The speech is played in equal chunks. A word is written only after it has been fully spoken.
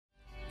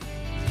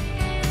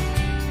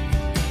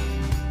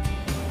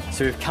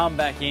So we've come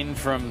back in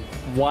from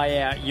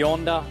way out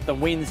yonder. The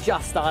wind's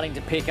just starting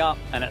to pick up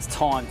and it's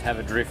time to have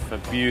a drift for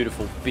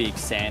beautiful big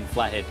sand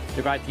flathead.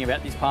 The great thing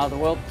about this part of the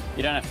world,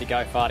 you don't have to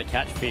go far to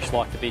catch fish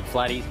like the big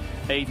flatties.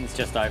 Eden's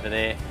just over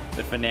there,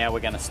 but for now we're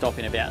going to stop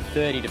in about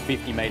 30 to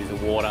 50 metres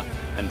of water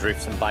and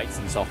drift some baits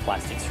and soft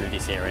plastics through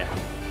this area.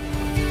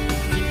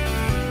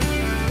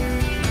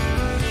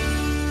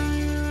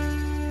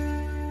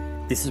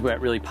 This is where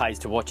it really pays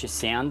to watch your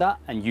sounder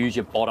and use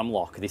your bottom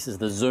lock. This is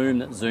the zoom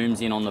that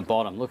zooms in on the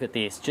bottom. Look at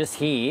this. Just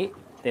here,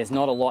 there's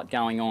not a lot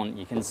going on.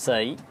 You can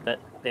see that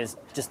there's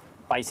just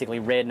basically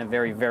red and a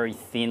very, very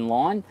thin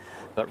line.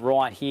 But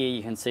right here,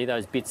 you can see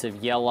those bits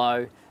of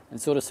yellow and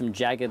sort of some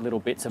jagged little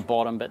bits of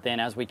bottom. But then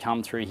as we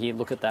come through here,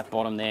 look at that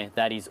bottom there.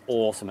 That is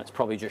awesome. It's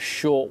probably just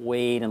short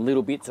weed and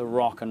little bits of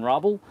rock and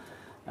rubble.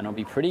 And I'll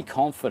be pretty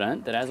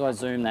confident that as I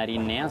zoom that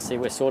in now, see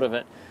we're sort of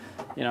at,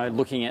 you know,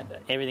 looking at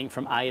everything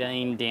from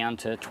 18 down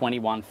to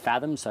 21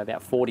 fathoms, so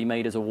about 40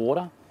 metres of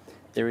water.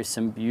 There is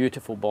some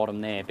beautiful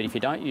bottom there, but if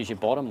you don't use your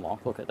bottom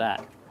lock, look at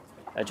that.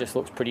 It just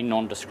looks pretty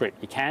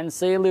nondescript. You can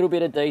see a little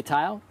bit of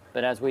detail,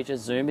 but as we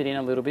just zoom it in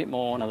a little bit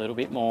more and a little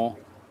bit more,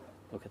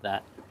 look at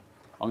that.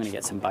 I'm going to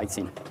get some baits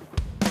in.